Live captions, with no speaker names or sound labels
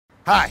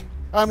Hi,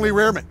 I'm Lee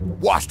Reherman,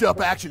 washed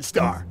up action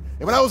star.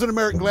 And when I was an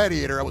American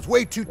Gladiator, I was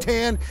way too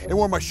tan and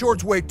wore my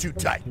shorts way too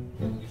tight.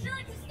 Your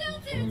shorts are still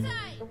too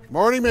tight.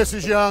 Morning,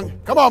 Mrs. Young.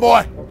 Come on,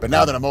 boy. But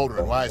now that I'm older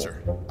and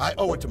wiser, I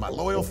owe it to my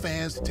loyal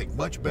fans to take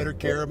much better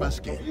care of my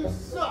skin. You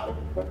suck.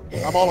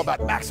 I'm all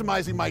about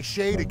maximizing my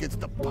shade against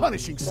the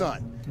punishing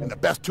sun. And the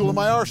best tool in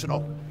my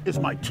arsenal is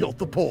my Tilt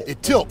the Pole.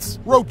 It tilts,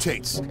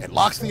 rotates, and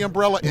locks the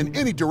umbrella in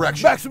any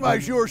direction.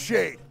 Maximize your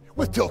shade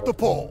with Tilt the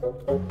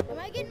Pole. Am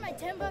I getting my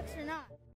 $10 or not?